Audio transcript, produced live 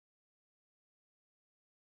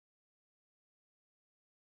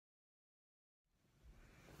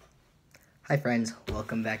Hi friends,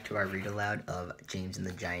 welcome back to our read aloud of James and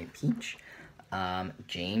the Giant Peach.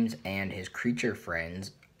 James and his creature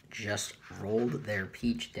friends just rolled their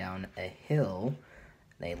peach down a hill.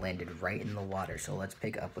 They landed right in the water, so let's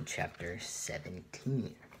pick up with chapter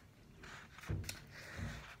 17.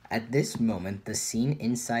 At this moment, the scene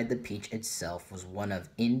inside the peach itself was one of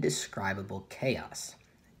indescribable chaos.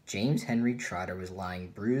 James Henry Trotter was lying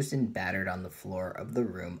bruised and battered on the floor of the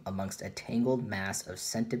room amongst a tangled mass of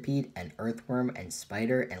centipede and earthworm and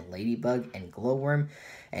spider and ladybug and glowworm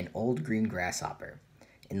and old green grasshopper.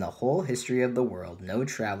 In the whole history of the world, no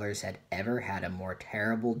travelers had ever had a more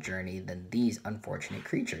terrible journey than these unfortunate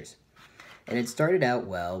creatures. It had started out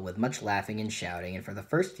well, with much laughing and shouting, and for the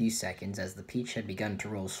first few seconds, as the peach had begun to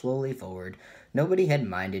roll slowly forward, nobody had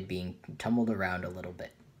minded being tumbled around a little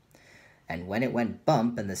bit. And when it went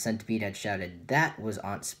bump and the centipede had shouted, "That was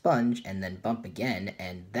Aunt Sponge," and then bump again,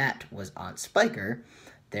 and "That was Aunt Spiker,"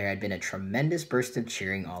 there had been a tremendous burst of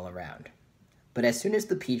cheering all around. But as soon as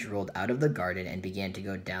the peach rolled out of the garden and began to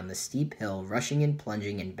go down the steep hill, rushing and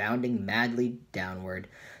plunging and bounding madly downward,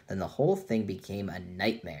 then the whole thing became a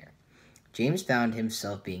nightmare. James found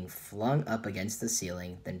himself being flung up against the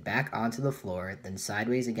ceiling, then back onto the floor, then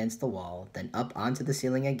sideways against the wall, then up onto the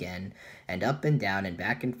ceiling again, and up and down and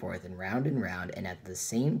back and forth and round, and at the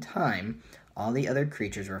same time, all the other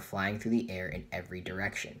creatures were flying through the air in every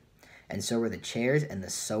direction. And so were the chairs and the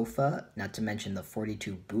sofa, not to mention the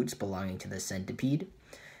 42 boots belonging to the centipede.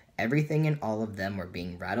 Everything and all of them were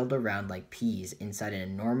being rattled around like peas inside an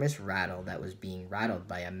enormous rattle that was being rattled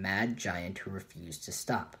by a mad giant who refused to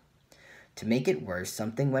stop. To make it worse,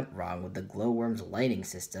 something went wrong with the glowworm's lighting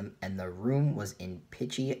system, and the room was in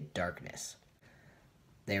pitchy darkness.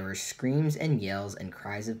 There were screams and yells and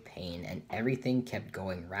cries of pain, and everything kept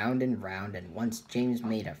going round, and once James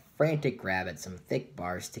made a frantic grab at some thick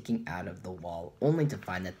bars sticking out of the wall, only to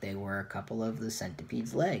find that they were a couple of the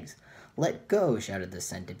centipede's legs. "Let go!" shouted the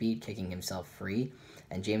centipede, kicking himself free,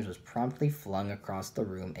 and James was promptly flung across the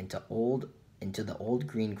room into the old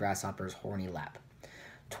green grasshopper's horny lap.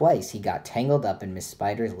 Twice he got tangled up in Miss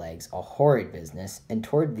Spider's legs, a horrid business, and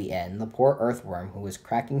toward the end, the poor earthworm, who was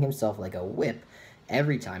cracking himself like a whip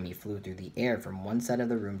every time he flew through the air from one side of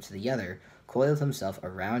the room to the other, coiled himself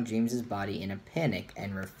around James's body in a panic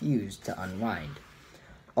and refused to unwind.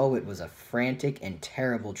 Oh, it was a frantic and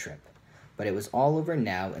terrible trip. But it was all over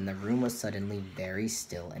now, and the room was suddenly very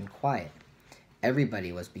still and quiet.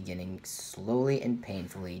 Everybody was beginning slowly and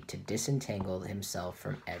painfully to disentangle himself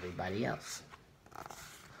from everybody else.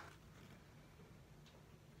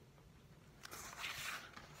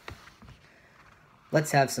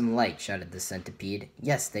 "Let's have some light," shouted the centipede.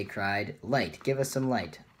 "Yes," they cried. "Light, give us some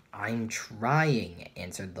light." "I'm trying,"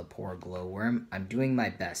 answered the poor glowworm. "I'm doing my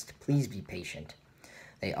best. Please be patient."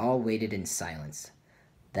 They all waited in silence.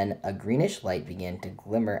 Then a greenish light began to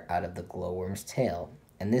glimmer out of the glowworm's tail,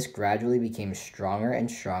 and this gradually became stronger and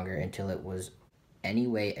stronger until it was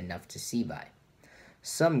anyway enough to see by.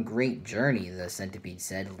 "Some great journey," the centipede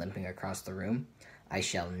said, limping across the room. "I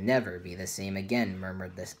shall never be the same again,"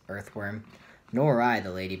 murmured the earthworm. "Nor I,"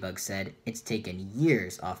 the ladybug said. "It's taken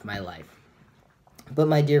years off my life." "But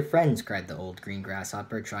my dear friends," cried the old green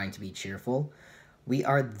grasshopper, trying to be cheerful, "we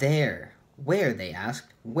are there." "Where?" they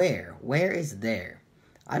asked. "Where? Where is there?"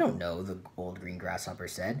 "I don't know," the old green grasshopper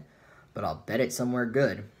said, "but I'll bet it's somewhere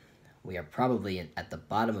good." "We are probably at the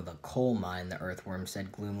bottom of a coal mine," the earthworm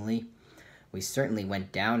said gloomily. "We certainly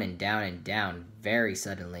went down and down and down very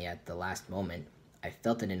suddenly at the last moment. I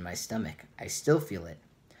felt it in my stomach. I still feel it."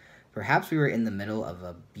 "Perhaps we were in the middle of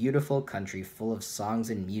a beautiful country full of songs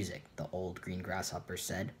and music," the old green grasshopper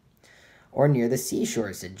said. "Or near the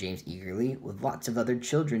seashore," said James eagerly, "with lots of other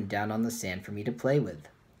children down on the sand for me to play with."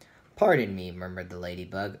 "Pardon me," murmured the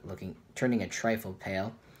ladybug, turning a trifle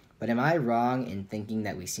pale, "but am I wrong in thinking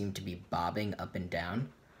that we seem to be bobbing up and down?"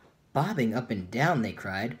 "Bobbing up and down!" they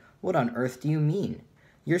cried. "What on earth do you mean?"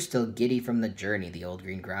 "You're still giddy from the journey," the old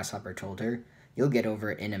green grasshopper told her. "You'll get over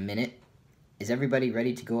it in a minute. Is everybody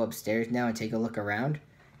ready to go upstairs now and take a look around?"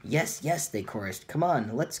 "Yes, yes," they chorused. "Come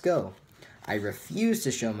on, let's go." "I refuse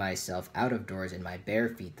to show myself out of doors in my bare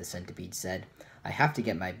feet," the centipede said. "I have to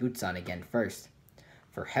get my boots on again first."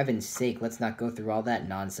 "For heaven's sake, let's not go through all that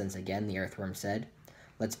nonsense again," the earthworm said.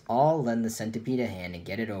 "Let's all lend the centipede a hand and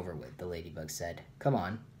get it over with," the ladybug said. "Come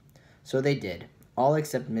on." So they did, all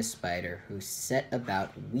except Miss Spider, who set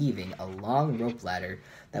about weaving a long rope ladder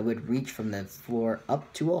that would reach from the floor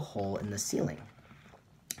up to a hole in the ceiling.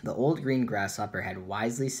 The old green grasshopper had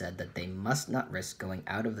wisely said that they must not risk going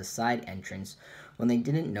out of the side entrance when they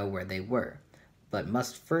didn't know where they were, but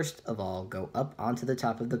must first of all go up onto the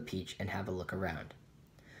top of the peach and have a look around.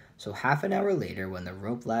 So half an hour later, when the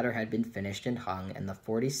rope ladder had been finished and hung, and the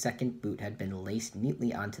 42nd boot had been laced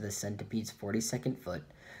neatly onto the centipede's 42nd foot,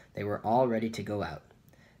 they were all ready to go out.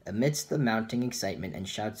 Amidst the mounting excitement and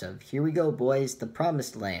shouts of, "Here we go, boys, the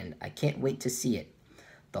promised land, I can't wait to see it,"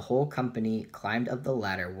 the whole company climbed up the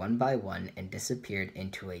ladder one by one and disappeared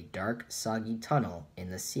into a dark, soggy tunnel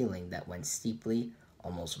in the ceiling that went steeply,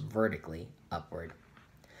 almost vertically, upward.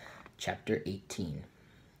 Chapter 18.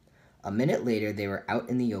 A minute later, they were out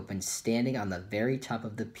in the open, standing on the very top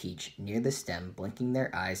of the peach, near the stem, blinking their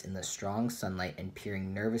eyes in the strong sunlight and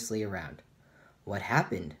peering nervously around. What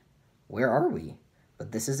happened? Where are we?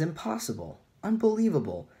 But this is impossible.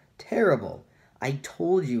 Unbelievable. Terrible. I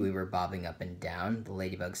told you we were bobbing up and down, the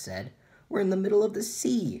ladybug said. We're in the middle of the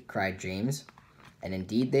sea, cried James. And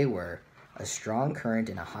indeed they were. A strong current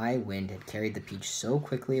and a high wind had carried the peach so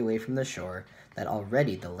quickly away from the shore that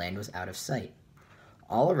already the land was out of sight.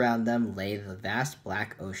 All around them lay the vast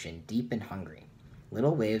black ocean, deep and hungry.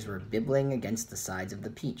 Little waves were bibbling against the sides of the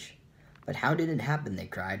peach. But how did it happen, they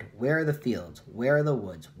cried. Where are the fields? Where are the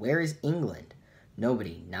woods? Where is England?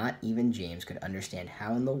 Nobody, not even James, could understand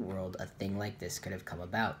how in the world a thing like this could have come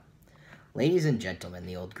about. Ladies and gentlemen,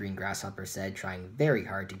 the old green grasshopper said, trying very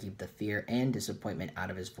hard to keep the fear and disappointment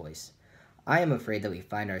out of his voice, I am afraid that we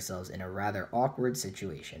find ourselves in a rather awkward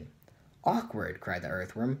situation. Awkward, cried the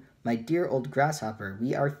earthworm. My dear old grasshopper,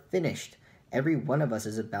 we are finished. Every one of us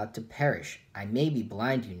is about to perish. I may be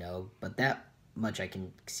blind, you know, but that much I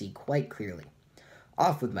can see quite clearly.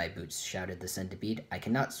 Off with my boots, shouted the centipede. I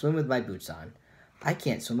cannot swim with my boots on. I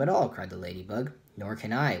can't swim at all, cried the ladybug. Nor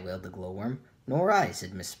can I, wailed the glowworm. Nor I,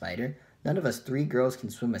 said Miss Spider. None of us three girls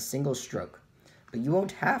can swim a single stroke. But you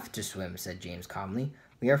won't have to swim, said James calmly.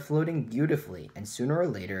 We are floating beautifully, and sooner or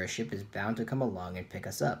later a ship is bound to come along and pick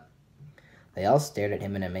us up. They all stared at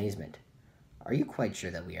him in amazement. Are you quite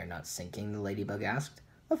sure that we are not sinking? The ladybug asked.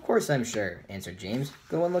 Of course I'm sure, answered James.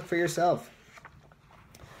 Go and look for yourself.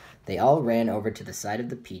 They all ran over to the side of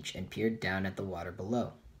the peach and peered down at the water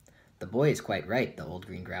below. The boy is quite right, the old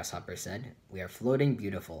green grasshopper said. We are floating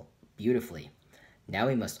beautifully. Now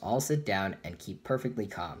we must all sit down and keep perfectly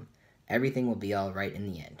calm. Everything will be all right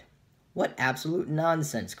in the end. What absolute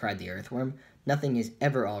nonsense, cried the earthworm. Nothing is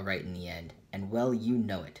ever all right in the end, and well you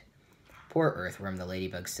know it. Poor earthworm, the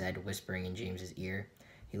ladybug said, whispering in James's ear.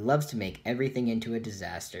 He loves to make everything into a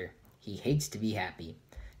disaster. He hates to be happy.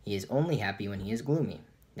 He is only happy when he is gloomy.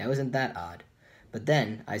 Now isn't that odd? But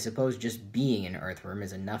then, I suppose just being an earthworm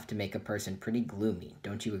is enough to make a person pretty gloomy,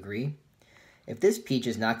 don't you agree? If this peach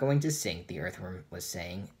is not going to sink, the earthworm was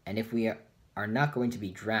saying, and if we are not going to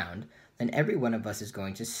be drowned, then every one of us is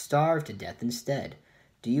going to starve to death instead.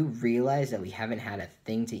 Do you realize that we haven't had a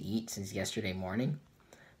thing to eat since yesterday morning?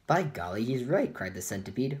 By golly, he's right, cried the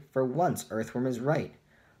centipede. For once, Earthworm is right.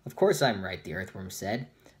 Of course I'm right, the earthworm said,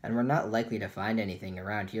 and we're not likely to find anything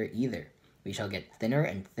around here either. We shall get thinner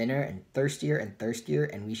and thirstier,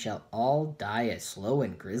 and we shall all die a slow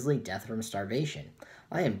and grisly death from starvation.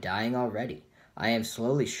 I am dying already. I am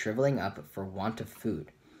slowly shriveling up for want of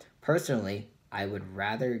food. Personally, I would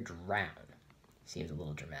rather drown. Seems a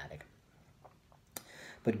little dramatic.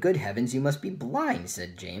 But good heavens, you must be blind,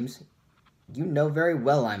 said James. You know very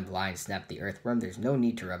well I'm blind, snapped the earthworm. There's no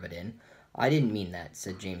need to rub it in. I didn't mean that,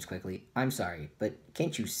 said James quickly. I'm sorry, but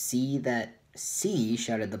can't you see that? See,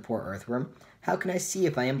 shouted the poor earthworm. How can I see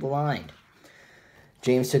if I am blind?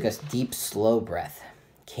 James took a deep, slow breath.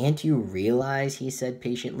 Can't you realize, he said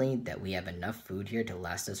patiently, that we have enough food here to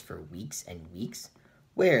last us for weeks and weeks?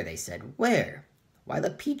 Where, they said, where? Why, the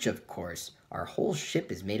peach, of course. Our whole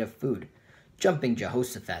ship is made of food. Jumping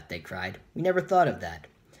Jehoshaphat, they cried. We never thought of that.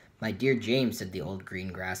 My dear James, said the old green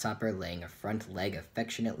grasshopper, laying a front leg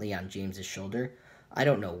affectionately on James's shoulder, I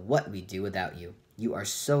don't know what we'd do without you. You are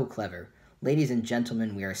so clever. Ladies and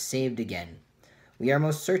gentlemen, we are saved again. We are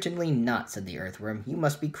most certainly not, said the earthworm. You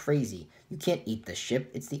must be crazy. You can't eat the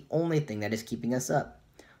ship. It's the only thing that is keeping us up.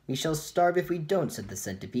 We shall starve if we don't, said the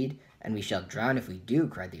centipede, and we shall drown if we do,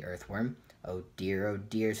 cried the earthworm. Oh dear,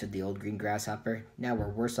 said the old green grasshopper. Now we're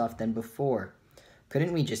worse off than before.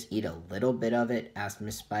 Couldn't we just eat a little bit of it? Asked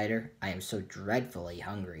Miss Spider. I am so dreadfully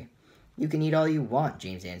hungry. You can eat all you want,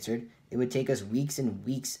 James answered. It would take us weeks and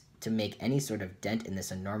weeks to make any sort of dent in this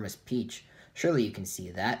enormous peach. Surely you can see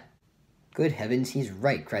that. Good heavens, he's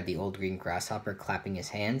right, cried the old green grasshopper, clapping his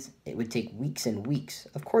hands. It would take weeks and weeks.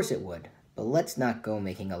 Of course it would. But let's not go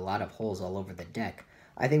making a lot of holes all over the deck.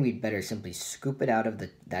 I think we'd better simply scoop it out of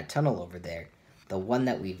that tunnel over there, the one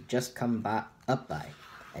that we've just come up by.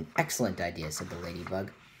 An excellent idea, said the ladybug.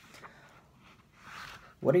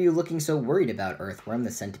 What are you looking so worried about, earthworm?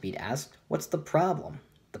 The centipede asked. What's the problem?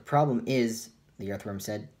 The problem is, the earthworm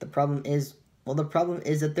said, the problem is Well, the problem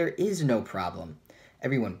is that there is no problem.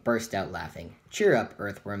 Everyone burst out laughing. Cheer up,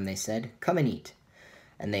 Earthworm, they said. Come and eat.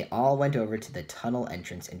 And they all went over to the tunnel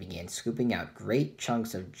entrance and began scooping out great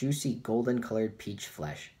chunks of juicy golden-colored peach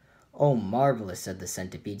flesh. Oh, marvelous, said the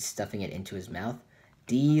centipede, stuffing it into his mouth.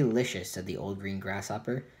 Delicious, said the old green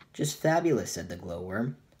grasshopper. Just fabulous, said the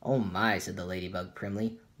glowworm. Oh my, said the ladybug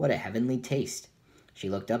primly. What a heavenly taste. She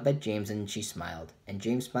looked up at James and she smiled, and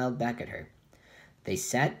James smiled back at her. They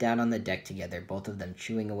sat down on the deck together, both of them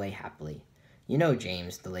chewing away happily. You know,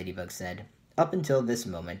 James, the ladybug said, up until this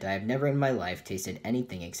moment I have never in my life tasted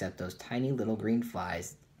anything except those tiny little green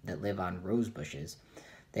flies that live on rose bushes.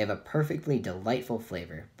 They have a perfectly delightful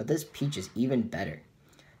flavor, but this peach is even better.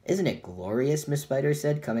 Isn't it glorious? Miss Spider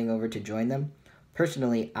said, coming over to join them.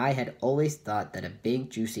 Personally, I had always thought that a big,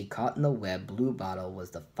 juicy, caught-in-the-web blue bottle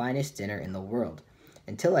was the finest dinner in the world,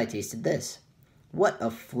 until I tasted this. What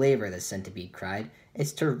a flavor, the centipede cried.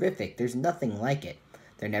 It's terrific. There's nothing like it.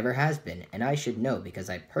 There never has been, and I should know because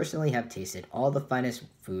I personally have tasted all the finest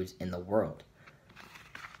foods in the world.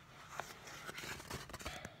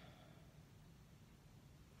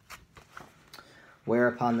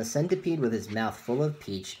 Whereupon the centipede, with his mouth full of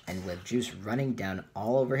peach and with juice running down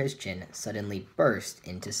all over his chin, suddenly burst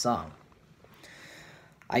into song.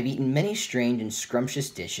 I've eaten many strange and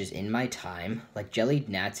scrumptious dishes in my time, like jellied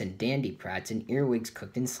gnats and dandy-prats and earwigs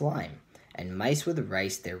cooked in slime. And mice with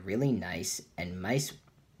rice, they're really nice, and mice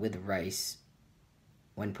with rice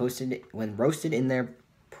when roasted in their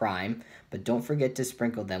prime, but don't forget to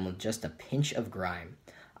sprinkle them with just a pinch of grime.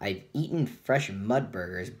 I've eaten fresh mud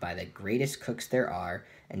burgers by the greatest cooks there are,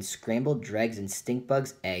 and scrambled dregs and stink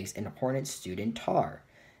bugs' eggs and hornets stewed in tar,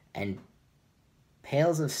 and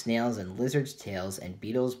pails of snails and lizards' tails and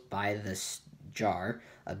beetles by the jar.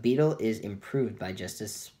 A beetle is improved by just a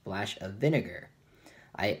splash of vinegar.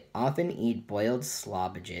 I often eat boiled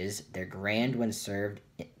slobbages. They're grand when served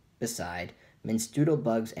beside minced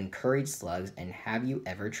doodlebugs and curried slugs, and have you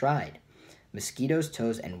ever tried mosquitoes'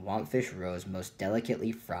 toes and wampfish roes most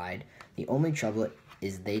delicately fried? The only trouble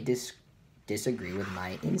is they disagree with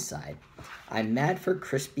my inside. I'm mad for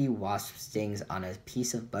crispy wasp stings on a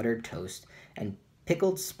piece of buttered toast, and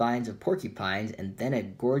pickled spines of porcupines, and then a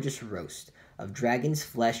gorgeous roast of dragon's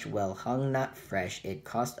flesh, well hung, not fresh. It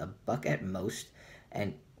cost $1 at most,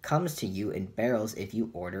 and comes to you in barrels if you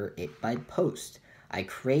order it by post. I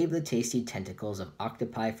crave the tasty tentacles of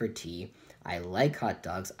octopi for tea. I like hot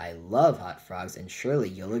dogs, I love hot frogs, and surely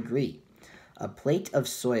you'll agree. A plate of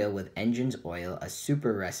soil with engine's oil, a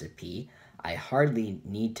super recipe. I hardly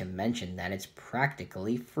need to mention that it's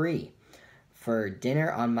practically free. For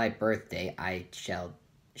dinner on my birthday, shall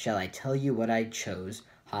I tell you what I chose?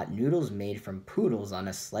 Hot noodles made from poodles on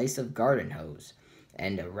a slice of garden hose,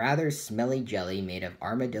 and a rather smelly jelly made of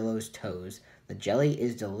armadillo's toes. The jelly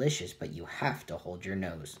is delicious, but you have to hold your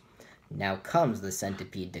nose. Now comes, the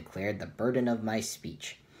centipede declared, the burden of my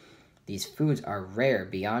speech. These foods are rare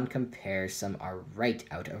beyond compare, some are right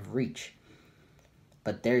out of reach.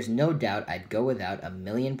 But there's no doubt I'd go without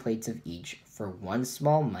 1,000,000 plates of each for one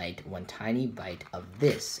small mite, one tiny bite of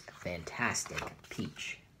this fantastic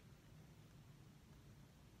peach.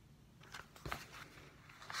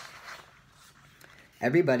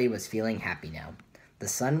 Everybody was feeling happy now. The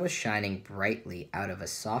sun was shining brightly out of a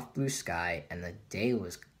soft blue sky, and the day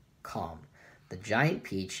was calm. The giant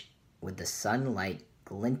peach, with the sunlight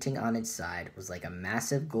glinting on its side, was like a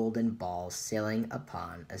massive golden ball sailing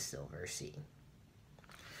upon a silver sea.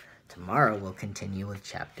 Tomorrow we'll continue with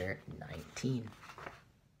chapter 19.